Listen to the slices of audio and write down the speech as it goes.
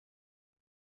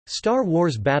Star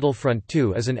Wars Battlefront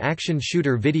II is an action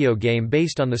shooter video game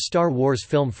based on the Star Wars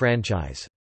film franchise.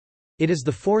 It is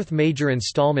the fourth major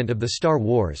installment of the Star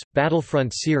Wars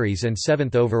Battlefront series and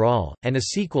seventh overall, and a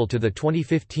sequel to the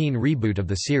 2015 reboot of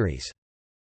the series.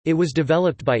 It was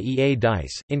developed by EA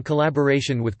DICE, in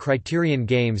collaboration with Criterion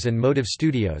Games and Motive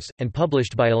Studios, and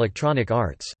published by Electronic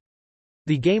Arts.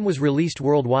 The game was released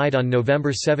worldwide on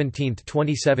November 17,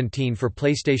 2017 for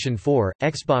PlayStation 4,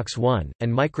 Xbox One,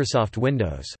 and Microsoft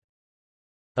Windows.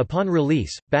 Upon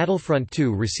release, Battlefront II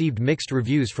received mixed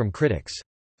reviews from critics.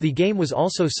 The game was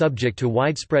also subject to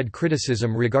widespread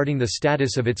criticism regarding the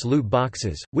status of its loot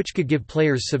boxes, which could give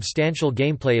players substantial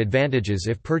gameplay advantages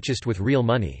if purchased with real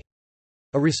money.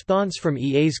 A response from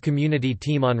EA's community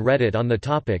team on Reddit on the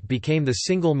topic became the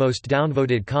single most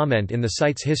downvoted comment in the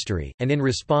site's history, and in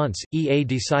response, EA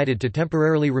decided to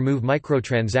temporarily remove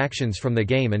microtransactions from the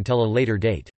game until a later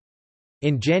date.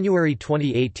 In January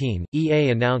 2018, EA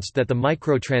announced that the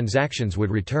microtransactions would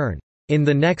return in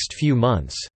the next few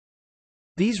months.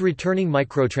 These returning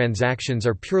microtransactions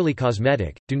are purely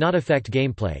cosmetic, do not affect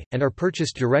gameplay, and are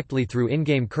purchased directly through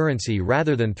in-game currency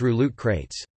rather than through loot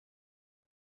crates.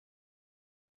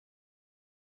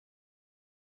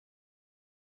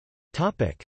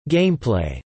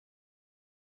 Gameplay.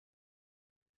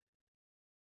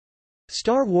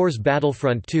 Star Wars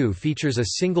Battlefront II features a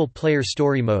single-player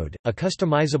story mode, a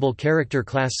customizable character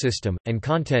class system, and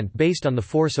content based on The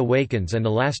Force Awakens and The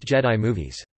Last Jedi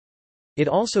movies. It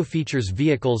also features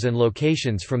vehicles and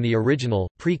locations from the original,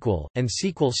 prequel, and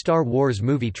sequel Star Wars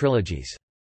movie trilogies.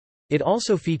 It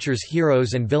also features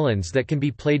heroes and villains that can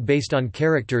be played based on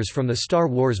characters from the Star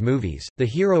Wars movies. The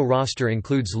hero roster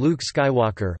includes Luke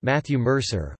Skywalker, Matthew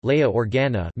Mercer, Leia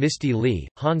Organa, Misty Lee,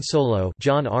 Han Solo,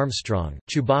 John Armstrong,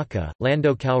 Chewbacca,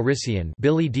 Lando Calrissian,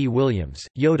 Billy D. Williams,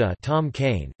 Yoda, Tom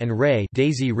Kane, and Rey,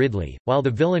 Daisy Ridley, while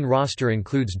the villain roster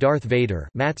includes Darth Vader,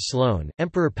 Matt Sloan,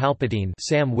 Emperor Palpatine,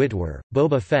 Sam Witwer,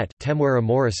 Boba Fett, Temuera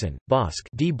Morrison, Bossk,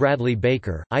 D. Bradley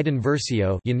Baker, Iden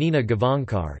Versio, Yanina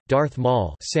Gavankar, Darth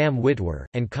Maul, Sam Witwer,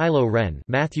 and Kylo Ren,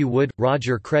 Matthew Wood,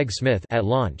 Roger Craig Smith. At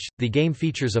launch, the game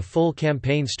features a full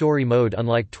campaign story mode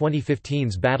unlike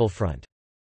 2015's Battlefront.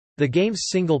 The game's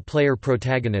single-player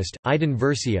protagonist, Iden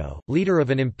Versio, leader of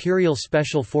an Imperial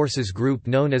Special Forces group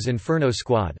known as Inferno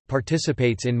Squad,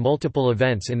 participates in multiple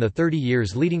events in the 30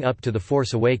 years leading up to The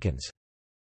Force Awakens.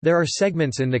 There are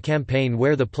segments in the campaign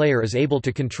where the player is able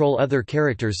to control other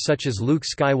characters such as Luke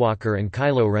Skywalker and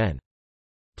Kylo Ren.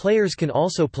 Players can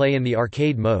also play in the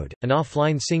arcade mode, an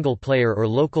offline single-player or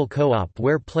local co-op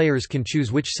where players can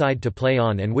choose which side to play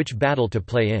on and which battle to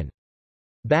play in.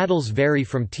 Battles vary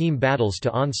from team battles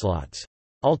to onslaughts.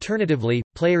 Alternatively,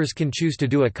 players can choose to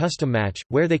do a custom match,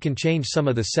 where they can change some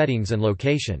of the settings and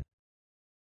location.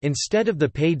 Instead of the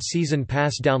paid Season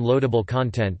Pass downloadable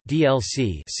content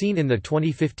 (DLC) seen in the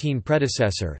 2015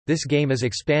 predecessor, this game is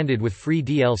expanded with free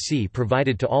DLC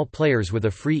provided to all players with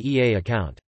a free EA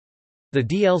account. The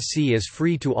DLC is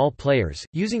free to all players,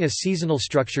 using a seasonal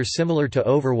structure similar to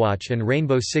Overwatch and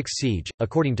Rainbow Six Siege,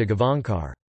 according to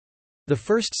Gavankar. The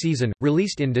first season,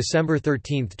 released in December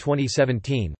 13,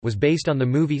 2017, was based on the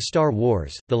movie Star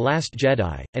Wars: The Last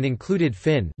Jedi, and included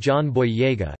Finn, John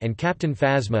Boyega, and Captain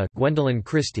Phasma, Gwendolyn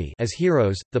Christie as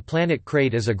heroes, the planet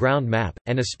Crate as a ground map,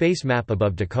 and a space map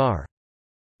above Dakar.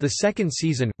 The second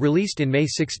season, released in May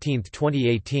 16,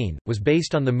 2018, was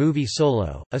based on the movie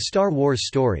Solo, a Star Wars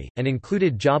story, and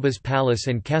included Jabba's palace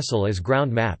and Kessel as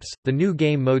ground maps. The new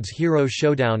game modes Hero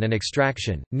Showdown and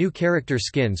Extraction, new character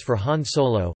skins for Han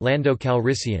Solo, Lando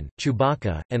Calrissian,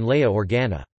 Chewbacca, and Leia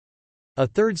Organa. A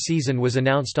third season was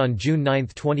announced on June 9,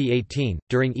 2018,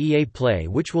 during EA Play,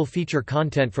 which will feature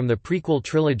content from the prequel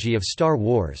trilogy of Star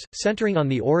Wars, centering on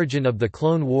the origin of the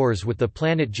Clone Wars with the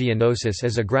planet Geonosis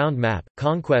as a ground map,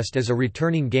 Conquest as a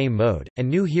returning game mode, and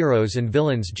new heroes and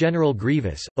villains General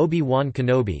Grievous, Obi-Wan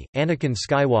Kenobi, Anakin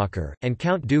Skywalker, and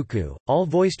Count Dooku, all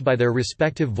voiced by their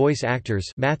respective voice actors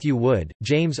Matthew Wood,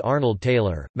 James Arnold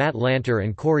Taylor, Matt Lanter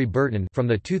and Corey Burton from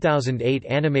the 2008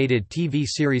 animated TV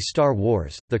series Star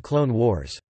Wars: The Clone Wars.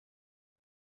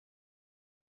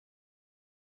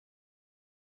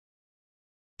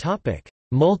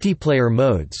 Multiplayer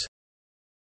modes.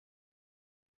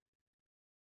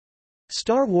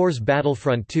 Star Wars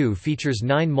Battlefront II features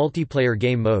 9 multiplayer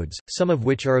game modes, some of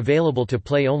which are available to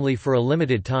play only for a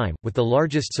limited time, with the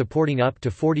largest supporting up to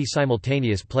 40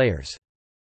 simultaneous players.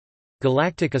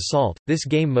 Galactic Assault – This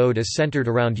game mode is centered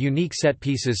around unique set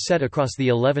pieces set across the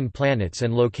 11 planets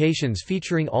and locations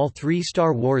featuring all 3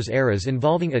 Star Wars eras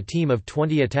involving a team of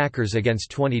 20 attackers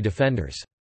against 20 defenders.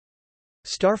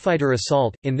 Starfighter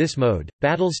Assault – In this mode,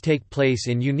 battles take place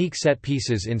in unique set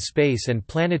pieces in space and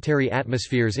planetary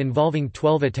atmospheres involving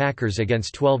 12 attackers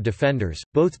against 12 defenders,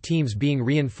 both teams being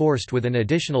reinforced with an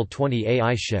additional 20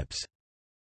 AI ships.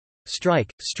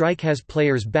 Strike – Strike has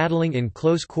players battling in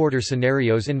close-quarter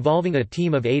scenarios involving a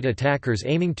team of 8 attackers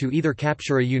aiming to either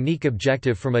capture a unique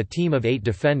objective from a team of 8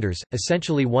 defenders,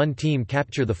 essentially one team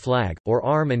capture the flag, or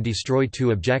arm and destroy 2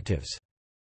 objectives.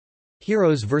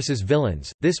 Heroes vs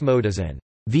Villains – This mode is an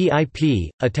VIP,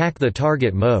 Attack the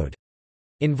Target mode,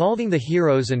 involving the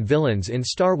heroes and villains in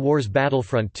Star Wars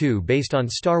Battlefront II based on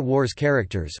Star Wars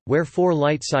characters, where 4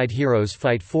 light side heroes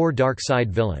fight 4 dark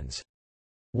side villains.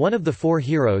 One of the 4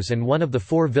 heroes and one of the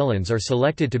 4 villains are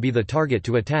selected to be the target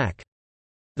to attack.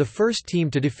 The first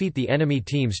team to defeat the enemy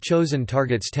team's chosen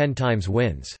targets 10 times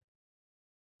wins.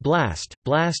 Blast –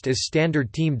 Blast is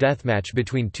standard team deathmatch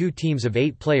between 2 teams of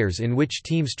 8 players in which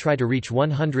teams try to reach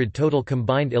 100 total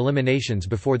combined eliminations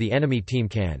before the enemy team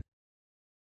can.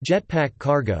 Jetpack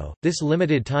Cargo – This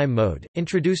limited-time mode,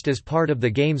 introduced as part of the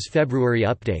game's February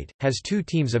update, has 2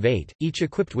 teams of 8, each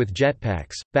equipped with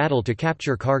jetpacks, battle to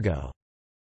capture cargo.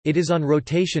 It is on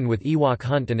rotation with Ewok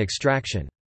Hunt and Extraction.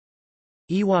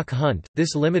 Ewok Hunt –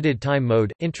 This limited-time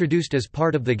mode, introduced as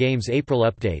part of the game's April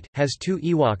update, has 2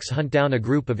 Ewoks hunt down a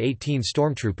group of 18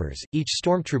 stormtroopers, each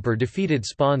stormtrooper defeated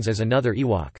spawns as another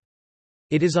Ewok.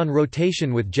 It is on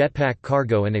rotation with Jetpack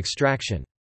Cargo and Extraction.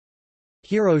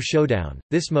 Hero Showdown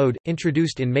 – This mode,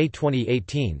 introduced in May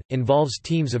 2018, involves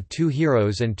teams of 2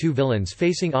 heroes and 2 villains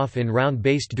facing off in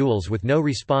round-based duels with no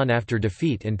respawn after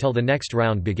defeat until the next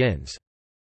round begins.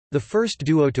 The first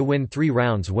duo to win 3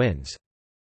 rounds wins.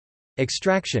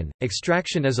 Extraction –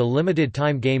 Extraction is a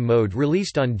limited-time game mode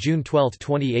released on June 12,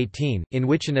 2018, in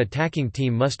which an attacking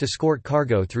team must escort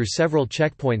cargo through several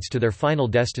checkpoints to their final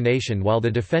destination while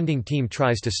the defending team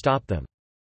tries to stop them.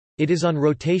 It is on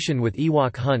rotation with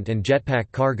Ewok Hunt and Jetpack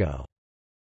Cargo.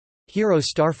 Hero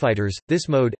Starfighters – This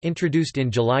mode, introduced in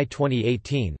July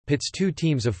 2018, pits 2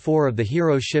 teams of 4 of the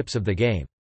hero ships of the game.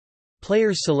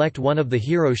 Players select one of the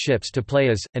hero ships to play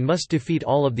as, and must defeat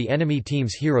all of the enemy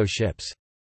team's hero ships.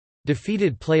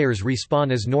 Defeated players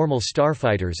respawn as normal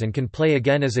starfighters and can play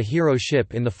again as a hero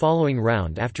ship in the following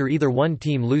round after either one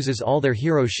team loses all their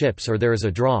hero ships or there is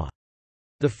a draw.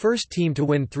 The first team to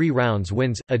win 3 rounds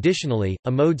wins. Additionally,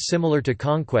 a mode similar to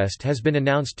Conquest has been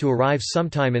announced to arrive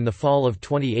sometime in the fall of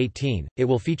 2018. It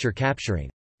will feature capturing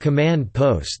command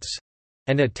posts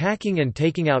and attacking and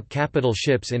taking out capital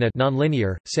ships in a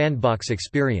nonlinear, sandbox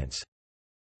experience.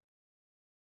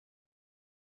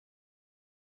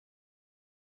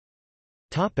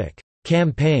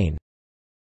 Campaign.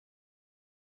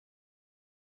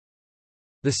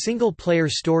 The single-player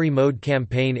story mode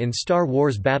campaign in Star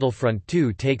Wars Battlefront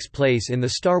II takes place in the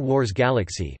Star Wars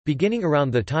galaxy, beginning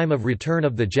around the time of Return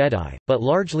of the Jedi, but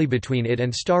largely between it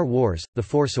and Star Wars: The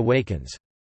Force Awakens.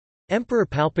 Emperor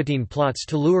Palpatine plots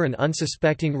to lure an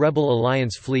unsuspecting Rebel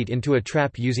Alliance fleet into a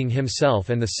trap using himself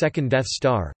and the second Death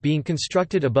Star, being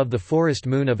constructed above the forest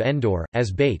moon of Endor,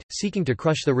 as bait, seeking to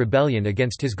crush the rebellion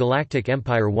against his galactic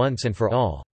empire once and for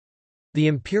all. The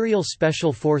Imperial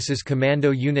Special Forces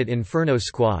Commando Unit Inferno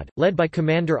Squad, led by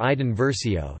Commander iDe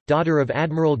Versio, daughter of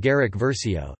Admiral Garrick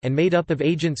Versio, and made up of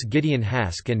agents Gideon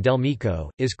Hask and Del Meeko,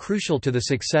 is crucial to the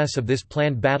success of this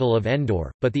planned Battle of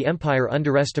Endor, but the Empire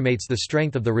underestimates the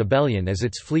strength of the rebellion as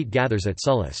its fleet gathers at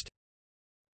Sullust.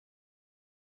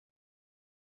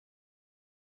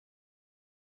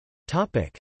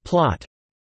 Plot.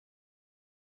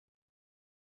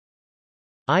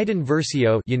 iDe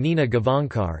Versio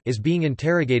is being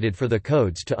interrogated for the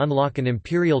codes to unlock an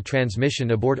Imperial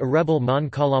transmission aboard a rebel Mon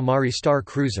Calamari star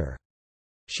cruiser.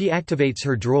 She activates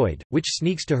her droid, which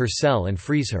sneaks to her cell and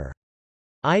frees her.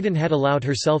 iDe had allowed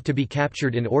herself to be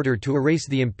captured in order to erase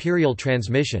the Imperial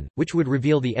transmission, which would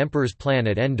reveal the Emperor's plan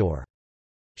at Endor.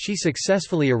 She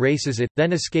successfully erases it,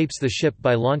 then escapes the ship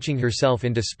by launching herself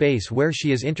into space, where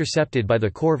she is intercepted by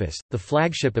the Corvus, the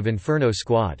flagship of Inferno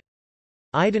Squad.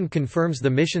 iDe confirms the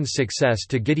mission's success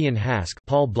to Gideon Hask,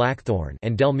 Paul Blackthorne,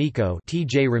 and Del Meeko,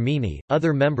 T.J. Ramini,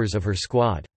 other members of her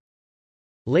squad.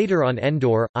 Later on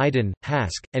Endor, iDe,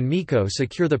 Hask, and Meeko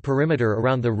secure the perimeter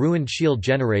around the ruined shield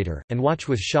generator, and watch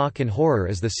with shock and horror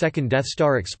as the second Death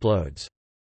Star explodes.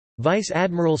 Vice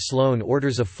Admiral Sloan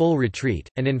orders a full retreat,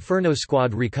 and Inferno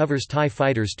Squad recovers TIE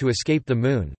fighters to escape the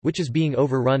moon, which is being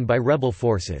overrun by rebel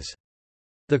forces.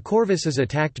 The Corvus is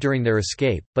attacked during their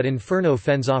escape, but Inferno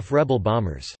fends off rebel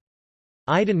bombers.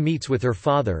 iDe meets with her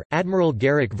father, Admiral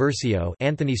Garrick Versio,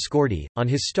 Anthony Scordi, on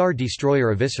his Star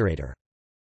Destroyer Eviscerator.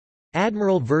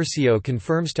 Admiral Versio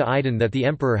confirms to iDe that the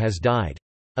Emperor has died.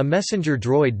 A messenger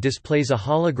droid displays a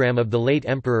hologram of the late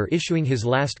Emperor issuing his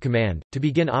last command, to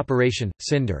begin Operation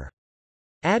Cinder.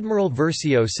 Admiral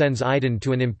Versio sends iDen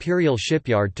to an Imperial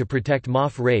shipyard to protect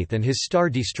Moff Wraith and his Star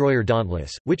Destroyer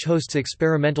Dauntless, which hosts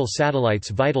experimental satellites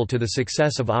vital to the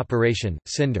success of Operation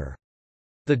Cinder.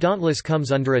 The Dauntless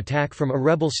comes under attack from a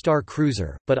rebel star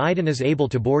cruiser, but iDen is able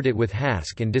to board it with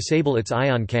Hask and disable its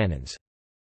ion cannons.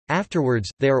 Afterwards,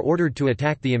 they are ordered to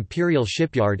attack the Imperial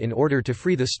shipyard in order to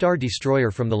free the Star Destroyer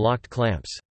from the locked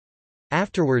clamps.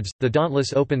 Afterwards, the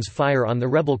Dauntless opens fire on the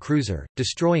rebel cruiser,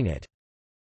 destroying it.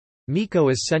 Miko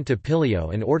is sent to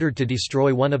Pilio and ordered to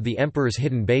destroy one of the Emperor's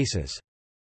hidden bases.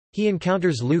 He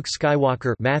encounters Luke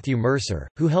Skywalker, Matthew Mercer,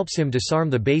 who helps him disarm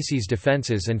the base's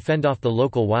defenses and fend off the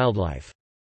local wildlife.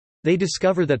 They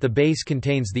discover that the base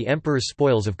contains the Emperor's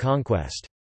spoils of conquest.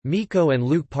 Miko and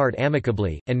Luke part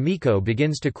amicably, and Miko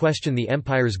begins to question the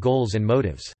Empire's goals and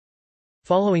motives.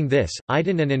 Following this,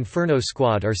 iDen and Inferno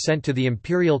Squad are sent to the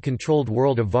Imperial-controlled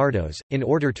world of Vardos, in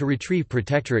order to retrieve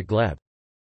Protectorate Gleb.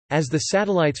 As the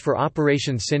satellites for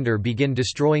Operation Cinder begin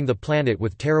destroying the planet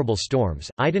with terrible storms,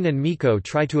 iDen and Miko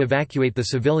try to evacuate the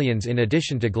civilians in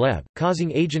addition to Gleb,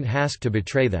 causing Agent Hask to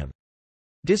betray them.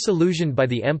 Disillusioned by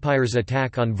the Empire's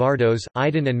attack on Vardos,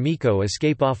 iDen and Miko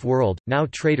escape off-world, now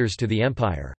traitors to the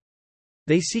Empire.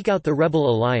 They seek out the Rebel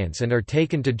Alliance and are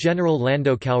taken to General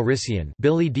Lando Calrissian,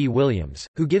 Billy D. Williams,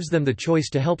 who gives them the choice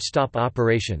to help stop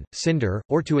Operation Cinder,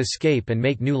 or to escape and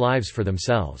make new lives for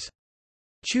themselves.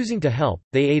 Choosing to help,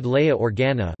 they aid Leia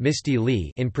Organa, Misty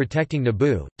Lee, in protecting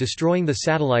Naboo, destroying the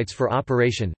satellites for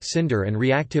Operation Cinder and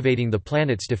reactivating the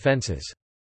planet's defenses.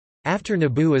 After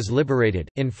Naboo is liberated,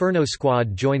 Inferno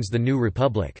Squad joins the New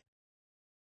Republic.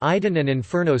 iDen and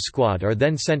Inferno Squad are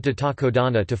then sent to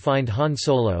Takodana to find Han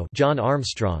Solo, John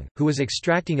Armstrong, who was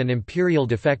extracting an Imperial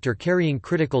defector carrying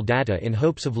critical data in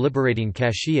hopes of liberating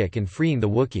Kashyyyk and freeing the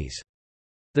Wookiees.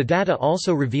 The data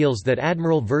also reveals that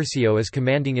Admiral Versio is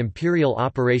commanding Imperial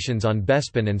operations on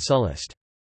Bespin and Sullust.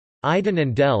 iDen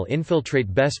and Del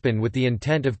infiltrate Bespin with the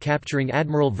intent of capturing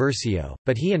Admiral Versio,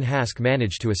 but he and Hask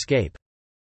manage to escape.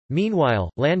 Meanwhile,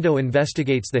 Lando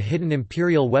investigates the hidden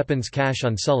Imperial weapons cache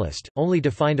on Sullust, only to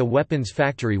find a weapons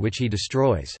factory which he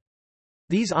destroys.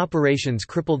 These operations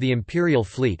cripple the Imperial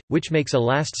fleet, which makes a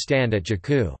last stand at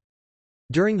Jakku.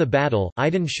 During the battle,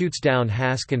 iDen shoots down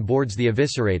Hask and boards the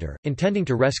Eviscerator, intending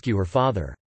to rescue her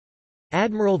father.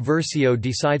 Admiral Versio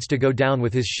decides to go down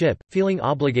with his ship, feeling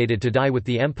obligated to die with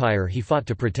the Empire he fought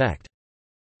to protect.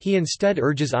 He instead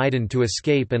urges iDen to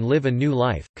escape and live a new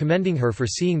life, commending her for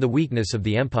seeing the weakness of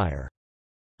the Empire.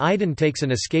 iDen takes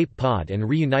an escape pod and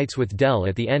reunites with Del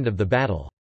at the end of the battle.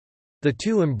 The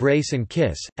two embrace and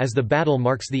kiss, as the battle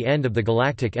marks the end of the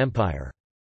Galactic Empire.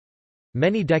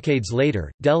 Many decades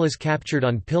later, Del is captured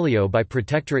on Pilio by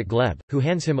Protectorate Gleb, who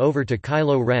hands him over to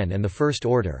Kylo Ren and the First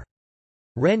Order.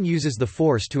 Ren uses the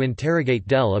Force to interrogate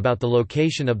Del about the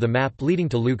location of the map leading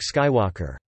to Luke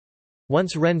Skywalker.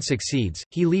 Once Ren succeeds,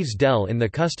 he leaves Del in the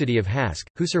custody of Hask,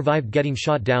 who survived getting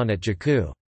shot down at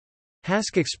Jakku.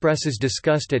 Hask expresses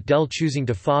disgust at Del choosing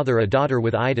to father a daughter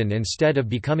with iDen instead of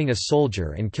becoming a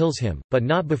soldier and kills him, but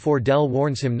not before Del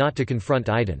warns him not to confront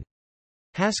iDen.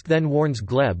 Hask then warns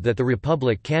Gleb that the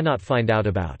Republic cannot find out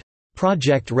about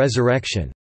Project Resurrection,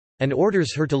 and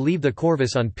orders her to leave the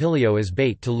Corvus on Pilio as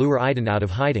bait to lure iDen out of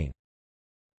hiding.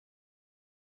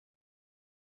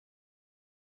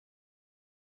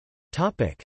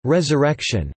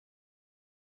 Resurrection.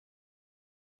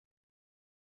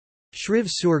 Shriv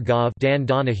Sur-Gov Dan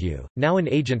Donahue, now an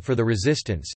agent for the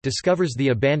Resistance, discovers the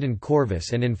abandoned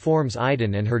Corvus and informs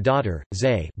iDen and her daughter,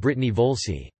 Zay Brittany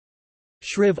Volsey.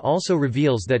 Shriv also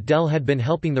reveals that Del had been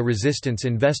helping the Resistance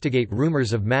investigate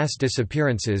rumors of mass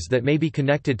disappearances that may be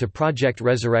connected to Project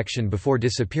Resurrection before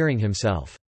disappearing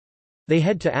himself. They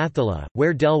head to Athila,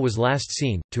 where Del was last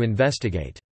seen, to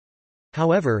investigate.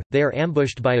 However, they are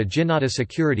ambushed by a Jinnata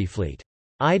security fleet.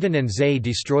 iDen and Zay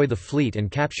destroy the fleet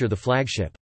and capture the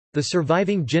flagship. The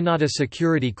surviving Jinnata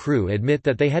security crew admit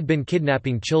that they had been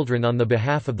kidnapping children on the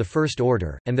behalf of the First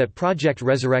Order, and that Project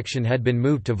Resurrection had been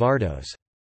moved to Vardos.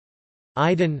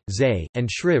 iDen, Zay, and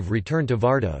Shriv return to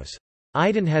Vardos.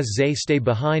 iDen has Zay stay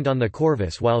behind on the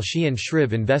Corvus while she and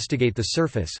Shriv investigate the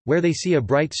surface, where they see a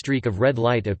bright streak of red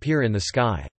light appear in the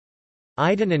sky.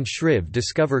 iDen and Shriv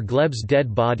discover Gleb's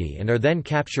dead body and are then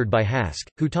captured by Hask,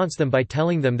 who taunts them by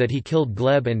telling them that he killed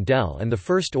Gleb and Del and the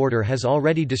First Order has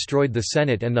already destroyed the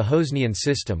Senate and the Hosnian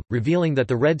system, revealing that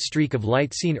the red streak of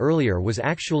light seen earlier was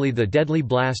actually the deadly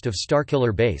blast of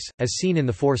Starkiller Base, as seen in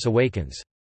The Force Awakens.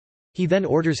 He then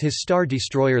orders his Star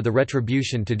Destroyer the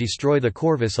Retribution to destroy the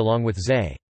Corvus along with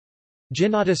Zay.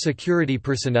 Jinata security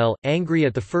personnel, angry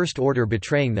at the First Order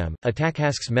betraying them, attack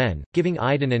Hask's men, giving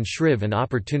iDen and Shriv an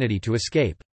opportunity to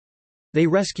escape. They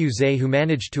rescue Zay, who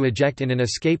managed to eject in an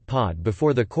escape pod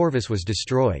before the Corvus was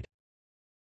destroyed.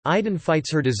 iDen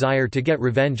fights her desire to get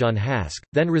revenge on Hask,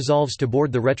 then resolves to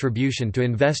board the Retribution to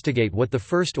investigate what the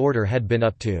First Order had been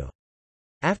up to.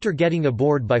 After getting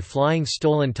aboard by flying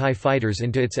stolen TIE fighters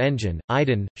into its engine,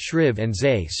 iDen, Shriv and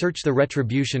Zay search the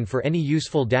Retribution for any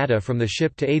useful data from the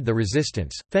ship to aid the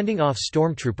Resistance, fending off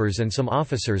stormtroopers and some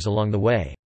officers along the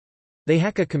way. They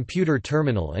hack a computer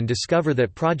terminal and discover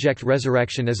that Project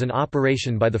Resurrection is an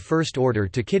operation by the First Order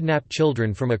to kidnap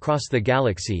children from across the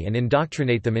galaxy and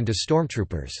indoctrinate them into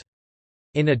stormtroopers.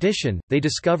 In addition, they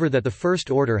discover that the First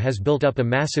Order has built up a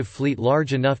massive fleet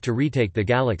large enough to retake the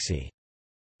galaxy.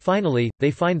 Finally,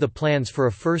 they find the plans for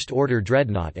a First Order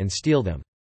dreadnought and steal them.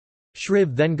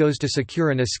 Shriv then goes to secure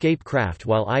an escape craft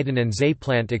while iDen and Zay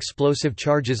plant explosive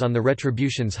charges on the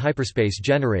Retribution's hyperspace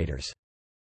generators.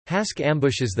 Hask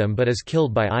ambushes them but is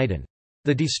killed by iDen.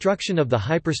 The destruction of the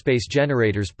hyperspace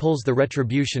generators pulls the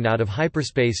Retribution out of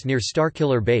hyperspace near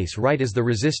Starkiller Base right as the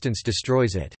Resistance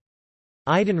destroys it.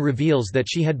 iDen reveals that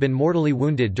she had been mortally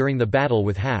wounded during the battle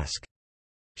with Hask.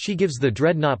 She gives the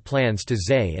dreadnought plans to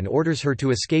Zay and orders her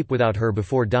to escape without her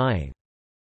before dying.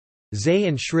 Zay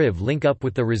and Shriv link up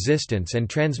with the Resistance and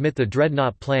transmit the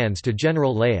dreadnought plans to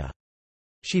General Leia.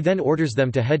 She then orders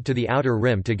them to head to the Outer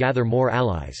Rim to gather more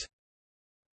allies.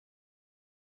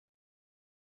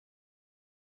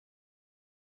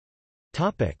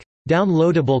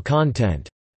 Downloadable content.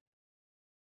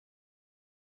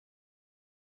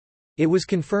 It was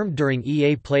confirmed during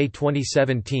EA Play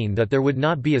 2017 that there would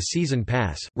not be a season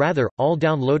pass, rather, all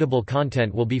downloadable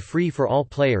content will be free for all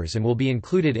players and will be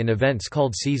included in events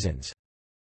called seasons.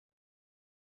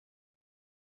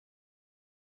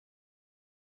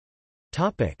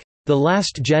 The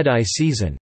Last Jedi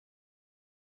season.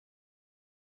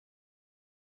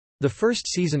 The first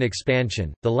season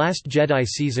expansion, The Last Jedi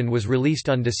season, was released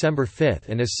on December 5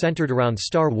 and is centered around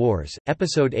Star Wars,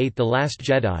 Episode 8 The Last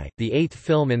Jedi, the eighth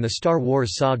film in the Star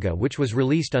Wars saga, which was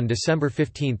released on December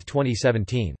 15,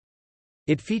 2017.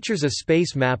 It features a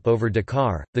space map over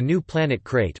Dakar, the new planet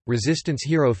Crate, Resistance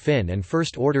hero Finn and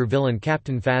First Order villain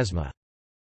Captain Phasma.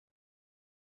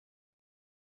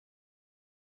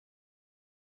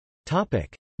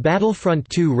 Battlefront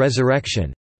II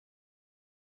Resurrection.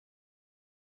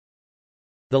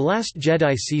 The Last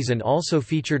Jedi season also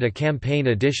featured a campaign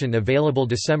edition available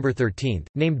December 13,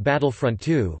 named Battlefront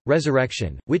II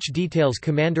Resurrection, which details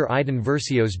Commander Iden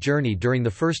Versio's journey during the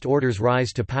First Order's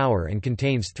rise to power and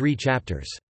contains 3 chapters.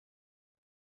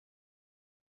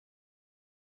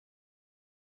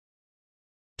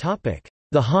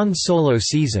 The Han Solo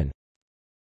season.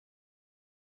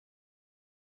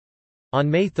 On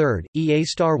May 3, EA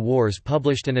Star Wars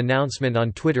published an announcement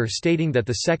on Twitter stating that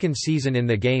the second season in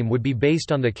the game would be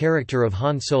based on the character of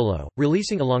Han Solo,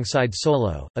 releasing alongside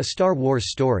Solo, a Star Wars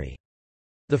story.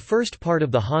 The first part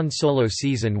of the Han Solo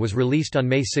season was released on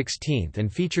May 16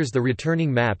 and features the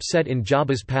returning map set in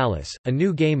Jabba's palace, a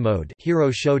new game mode,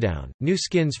 Hero Showdown, new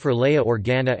skins for Leia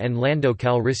Organa and Lando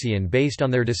Calrissian based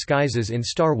on their disguises in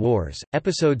Star Wars,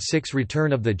 Episode 6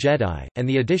 Return of the Jedi, and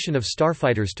the addition of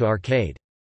starfighters to arcade.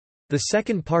 The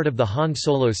second part of the Han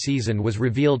Solo season was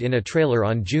revealed in a trailer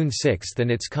on June 6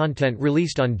 and its content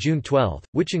released on June 12,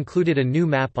 which included a new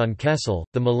map on Kessel,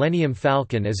 the Millennium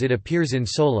Falcon as it appears in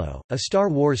Solo, a Star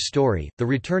Wars story, the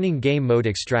returning game mode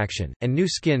Extraction, and new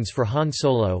skins for Han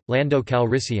Solo, Lando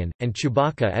Calrissian, and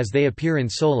Chewbacca as they appear in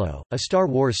Solo, a Star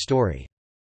Wars story.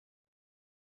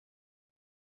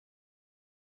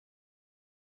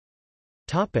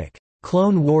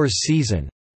 Clone Wars season.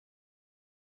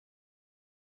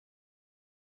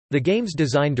 The game's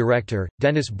design director,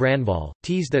 Dennis Branval,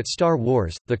 teased that Star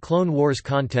Wars, the Clone Wars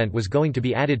content was going to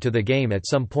be added to the game at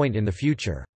some point in the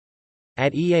future.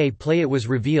 At EA Play it was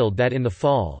revealed that in the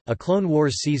fall, a Clone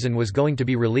Wars season was going to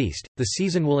be released. The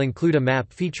season will include a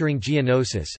map featuring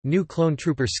Geonosis, new clone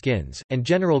trooper skins, and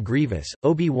General Grievous,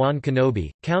 Obi-Wan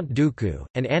Kenobi, Count Dooku,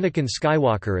 and Anakin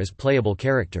Skywalker as playable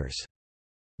characters.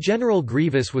 General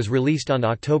Grievous was released on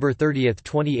October 30,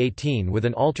 2018 with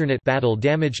an alternate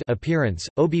battle-damaged appearance,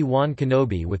 Obi-Wan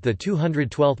Kenobi with the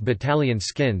 212th Battalion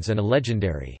skins and a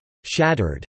legendary,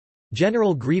 Shattered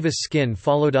General Grievous skin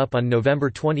followed up on November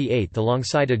 28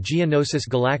 alongside a Geonosis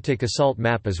Galactic Assault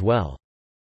map as well.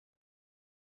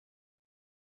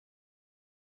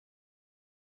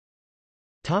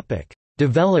 Topic: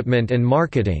 Development and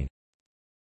marketing.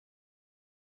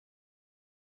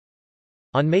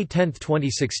 On May 10,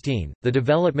 2016, the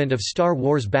development of Star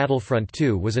Wars Battlefront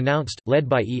II was announced, led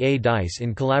by EA DICE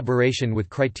in collaboration with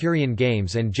Criterion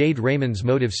Games and Jade Raymond's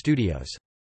Motive Studios.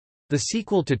 The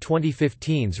sequel to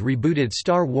 2015's rebooted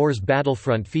Star Wars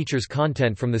Battlefront features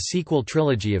content from the sequel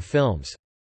trilogy of films.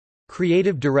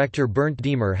 Creative director Bernd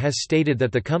Diemer has stated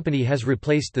that the company has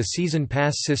replaced the Season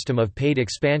Pass system of paid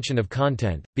expansion of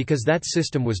content, because that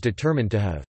system was determined to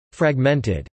have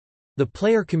fragmented the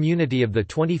player community of the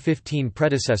 2015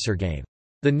 predecessor game.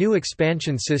 The new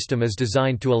expansion system is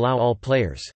designed to allow all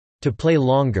players to play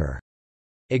longer.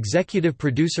 Executive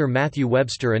producer Matthew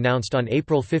Webster announced on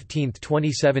April 15,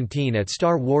 2017 at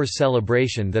Star Wars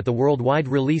Celebration that the worldwide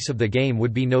release of the game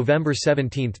would be November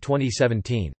 17,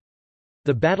 2017.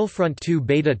 The Battlefront II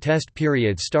beta test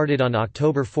period started on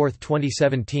October 4,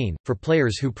 2017, for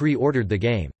players who pre-ordered the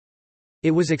game.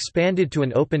 It was expanded to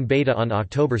an open beta on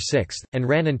October 6, and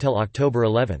ran until October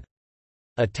 11.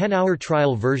 A 10-hour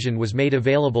trial version was made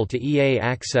available to EA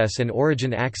Access and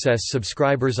Origin Access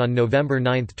subscribers on November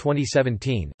 9,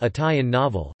 2017. A tie-in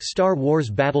novel, Star Wars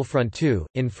Battlefront II: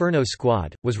 Inferno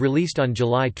Squad, was released on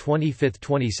July 25,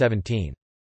 2017.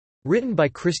 Written by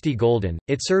Christie Golden,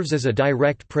 it serves as a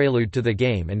direct prelude to the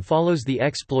game and follows the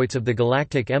exploits of the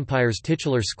Galactic Empire's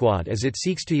titular squad as it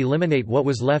seeks to eliminate what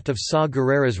was left of Saw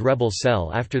Gerrera's rebel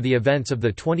cell after the events of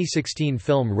the 2016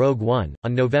 film Rogue One.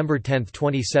 On November 10,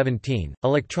 2017,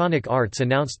 Electronic Arts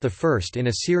announced the first in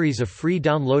a series of free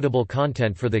downloadable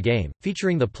content for the game,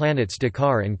 featuring the planets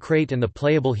Dakar and Crate and the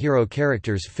playable hero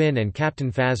characters Finn and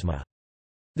Captain Phasma.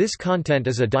 This content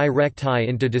is a direct tie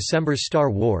into December's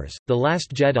Star Wars: The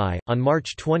Last Jedi. On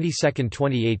March 22,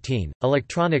 2018,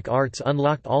 Electronic Arts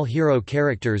unlocked all hero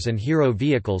characters and hero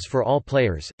vehicles for all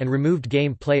players, and removed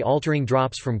gameplay-altering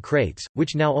drops from crates,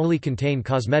 which now only contain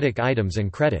cosmetic items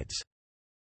and credits.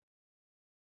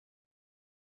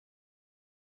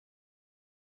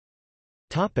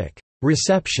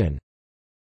 Reception.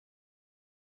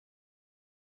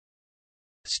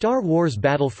 Star Wars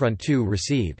Battlefront II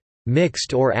received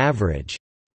mixed or average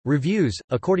reviews,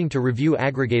 according to review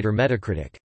aggregator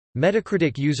Metacritic.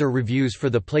 Metacritic user reviews for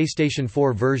the PlayStation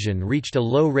 4 version reached a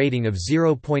low rating of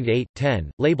 0.8/10,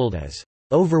 labeled as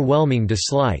overwhelming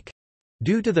dislike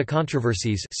due to the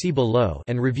controversies see below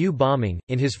and review bombing.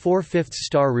 In his 4/5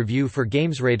 star review for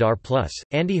GamesRadar Plus,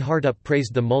 Andy Hartup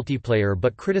praised the multiplayer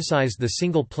but criticized the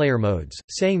single-player modes,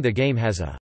 saying the game has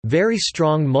a very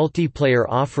strong multiplayer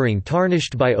offering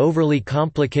tarnished by overly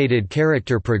complicated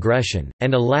character progression,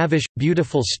 and a lavish,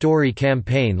 beautiful story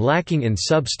campaign lacking in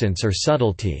substance or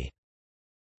subtlety.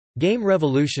 Game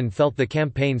Revolution felt the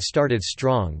campaign started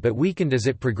strong but weakened as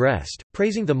it progressed,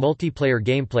 praising the multiplayer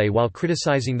gameplay while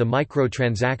criticizing the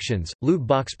microtransactions, loot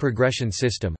box progression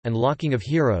system, and locking of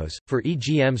heroes. For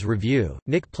EGM's review,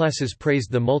 Nick Plessis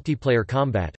praised the multiplayer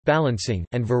combat, balancing,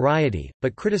 and variety,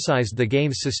 but criticized the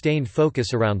game's sustained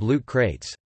focus around loot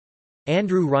crates.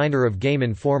 Andrew Reiner of Game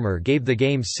Informer gave the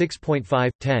game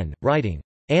 6.5/10, writing,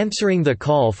 "Answering the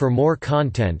call for more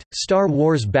content, Star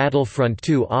Wars Battlefront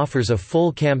II offers a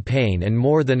full campaign and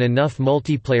more than enough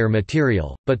multiplayer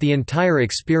material, but the entire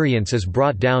experience is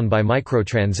brought down by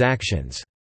microtransactions."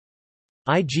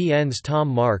 IGN's Tom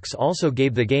Marks also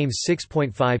gave the game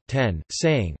 6.5/10,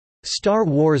 saying, "Star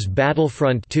Wars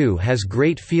Battlefront II has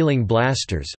great feeling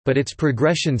blasters, but its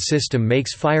progression system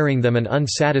makes firing them an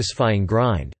unsatisfying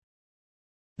grind."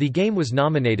 The game was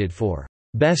nominated for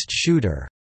Best Shooter,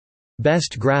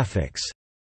 Best Graphics,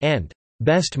 and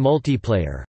Best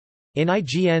Multiplayer in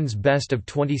IGN's Best of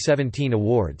 2017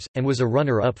 awards, and was a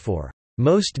runner-up for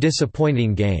Most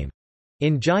Disappointing Game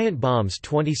in Giant Bomb's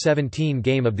 2017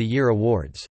 Game of the Year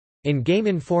awards. In Game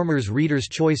Informer's Reader's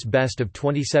Choice Best of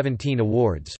 2017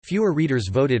 awards, fewer readers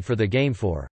voted for the game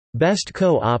for Best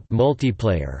Co-op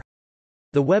Multiplayer.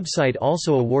 The website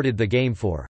also awarded the game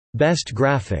for Best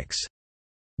Graphics,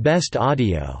 Best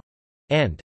Audio,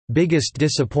 and Biggest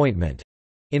Disappointment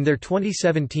in their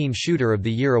 2017 Shooter of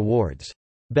the Year awards.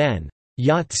 Ben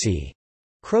Yahtzee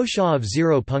Croshaw of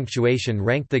Zero Punctuation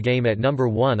ranked the game at number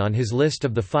 1 on his list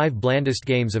of the 5 blandest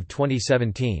games of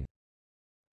 2017.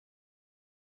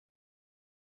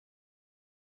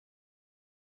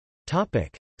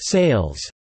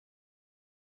 Sales.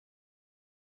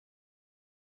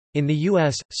 In the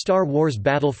US, Star Wars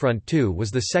Battlefront II was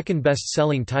the second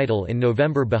best-selling title in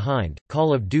November behind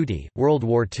Call of Duty: World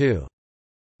War II.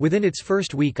 Within its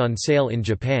first week on sale in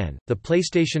Japan, the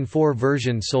PlayStation 4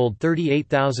 version sold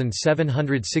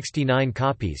 38,769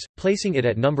 copies, placing it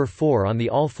at number 4 on the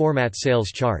all-format sales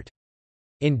chart.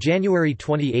 In January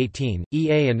 2018,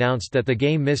 EA announced that the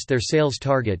game missed their sales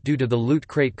target due to the loot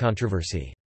crate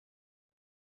controversy.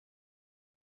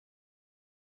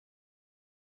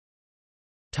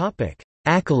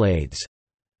 Accolades.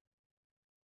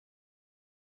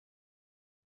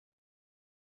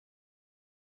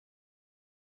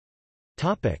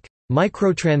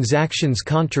 Microtransactions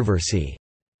controversy.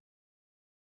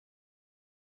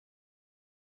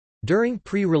 During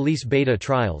pre-release beta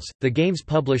trials, the game's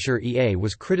publisher EA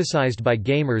was criticized by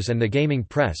gamers and the gaming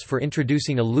press for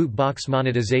introducing a loot box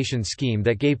monetization scheme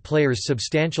that gave players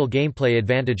substantial gameplay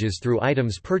advantages through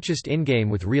items purchased in-game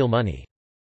with real money.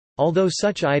 Although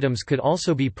such items could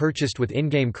also be purchased with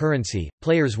in-game currency,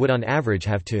 players would on average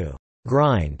have to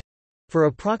grind for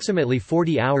approximately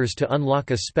 40 hours to unlock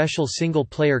a special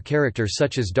single-player character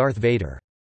such as Darth Vader.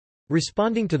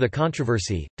 Responding to the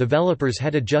controversy, developers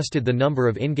had adjusted the number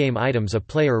of in-game items a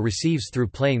player receives through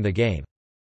playing the game.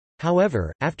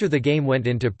 However, after the game went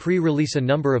into pre-release, a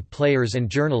number of players and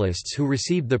journalists who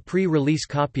received the pre-release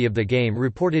copy of the game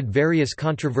reported various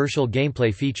controversial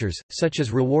gameplay features, such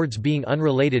as rewards being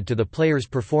unrelated to the player's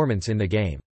performance in the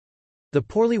game. The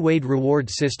poorly weighed reward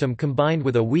system combined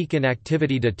with a weak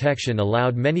inactivity detection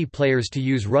allowed many players to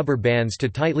use rubber bands to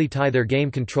tightly tie their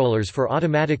game controllers for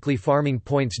automatically farming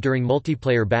points during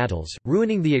multiplayer battles,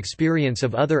 ruining the experience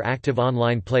of other active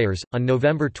online players. On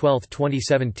November 12,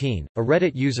 2017, a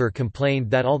Reddit user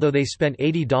complained that although they spent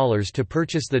 $80 to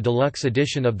purchase the deluxe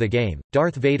edition of the game,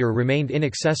 Darth Vader remained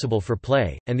inaccessible for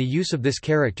play, and the use of this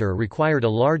character required a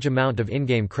large amount of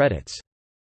in-game credits.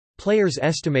 Players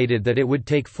estimated that it would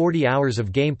take 40 hours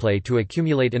of gameplay to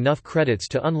accumulate enough credits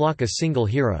to unlock a single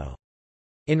hero.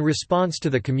 In response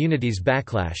to the community's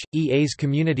backlash, EA's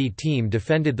community team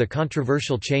defended the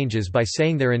controversial changes by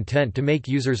saying their intent to make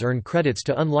users earn credits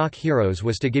to unlock heroes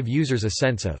was to give users a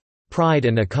sense of pride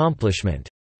and accomplishment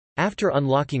after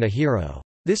unlocking a hero.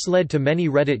 This led to many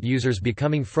Reddit users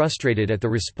becoming frustrated at the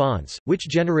response, which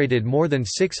generated more than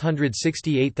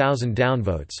 668,000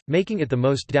 downvotes, making it the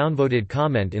most downvoted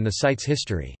comment in the site's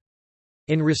history.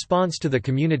 In response to the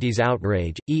community's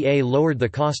outrage, EA lowered the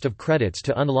cost of credits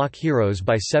to unlock heroes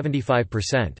by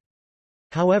 75%.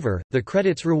 However, the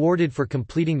credits rewarded for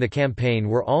completing the campaign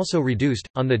were also reduced.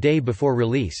 On the day before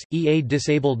release, EA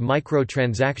disabled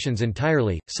microtransactions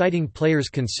entirely, citing players'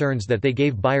 concerns that they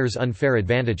gave buyers unfair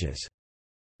advantages.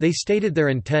 They stated their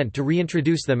intent to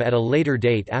reintroduce them at a later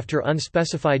date after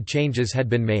unspecified changes had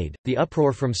been made. The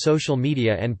uproar from social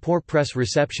media and poor press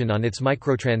reception on its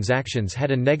microtransactions had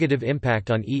a negative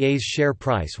impact on EA's share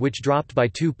price, which dropped by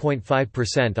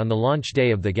 2.5% on the launch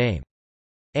day of the game.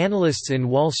 Analysts in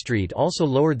Wall Street also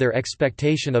lowered their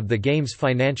expectation of the game's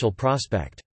financial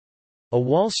prospect. A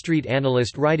Wall Street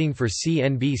analyst writing for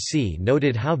CNBC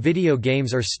noted how video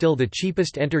games are still the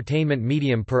cheapest entertainment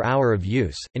medium per hour of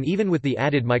use, and even with the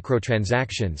added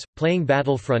microtransactions, playing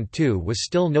Battlefront II was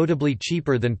still notably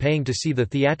cheaper than paying to see the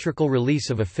theatrical release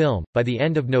of a film. By the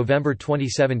end of November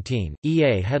 2017,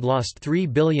 EA had lost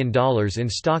 $3 billion in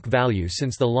stock value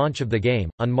since the launch of the game.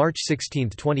 On March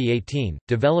 16, 2018,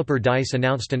 developer DICE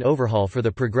announced an overhaul for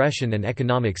the progression and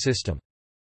economic system.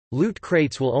 Loot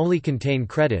crates will only contain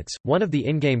credits, one of the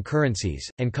in-game currencies,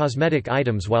 and cosmetic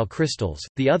items, while crystals,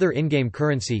 the other in-game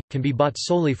currency, can be bought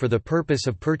solely for the purpose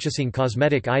of purchasing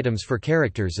cosmetic items for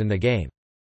characters in the game.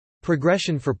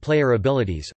 Progression for player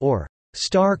abilities, or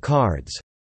star cards,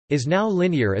 is now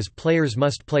linear, as players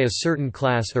must play a certain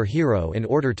class or hero in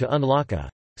order to unlock a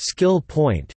skill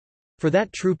point for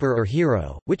that trooper or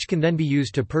hero, which can then be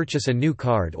used to purchase a new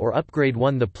card or upgrade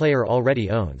one the player already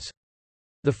owns.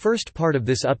 The first part of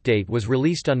this update was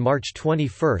released on March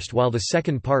 21, while the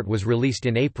second part was released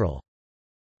in April.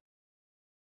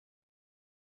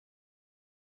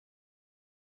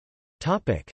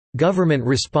 Government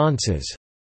responses.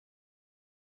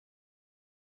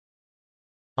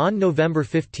 On November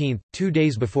 15, 2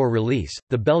 days before release,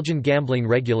 the Belgian gambling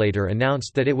regulator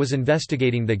announced that it was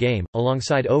investigating the game,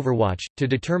 alongside Overwatch, to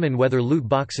determine whether loot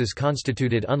boxes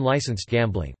constituted unlicensed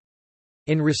gambling.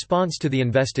 In response to the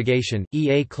investigation,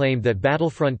 EA claimed that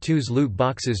Battlefront II's loot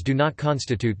boxes do not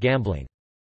constitute gambling.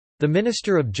 The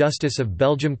Minister of Justice of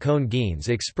Belgium Koen Geens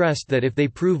expressed that if they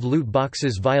prove loot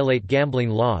boxes violate gambling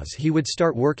laws, he would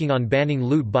start working on banning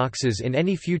loot boxes in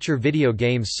any future video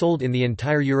games sold in the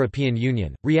entire European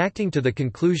Union. Reacting to the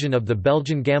conclusion of the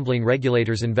Belgian gambling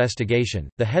regulator's investigation,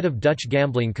 the head of Dutch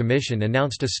Gambling Commission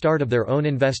announced a start of their own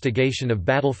investigation of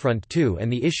Battlefront II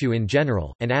and the issue in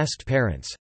general, and asked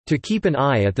parents to keep an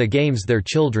eye at the games their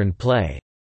children play.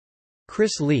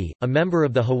 Chris Lee, a member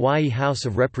of the Hawaii House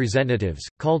of Representatives,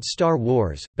 called Star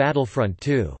Wars Battlefront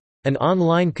II an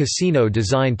online casino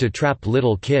designed to trap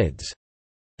little kids,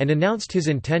 and announced his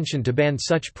intention to ban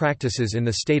such practices in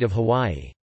the state of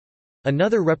Hawaii.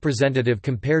 Another representative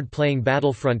compared playing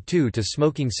Battlefront II to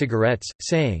smoking cigarettes,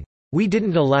 saying, "We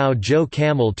didn't allow Joe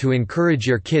Camel to encourage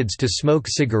your kids to smoke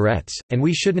cigarettes, and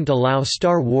we shouldn't allow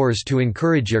Star Wars to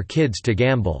encourage your kids to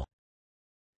gamble."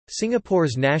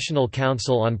 Singapore's National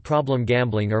Council on Problem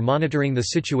Gambling are monitoring the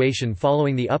situation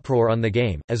following the uproar on the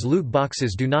game, as loot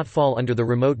boxes do not fall under the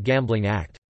Remote Gambling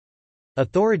Act.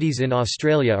 Authorities in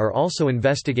Australia are also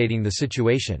investigating the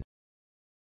situation.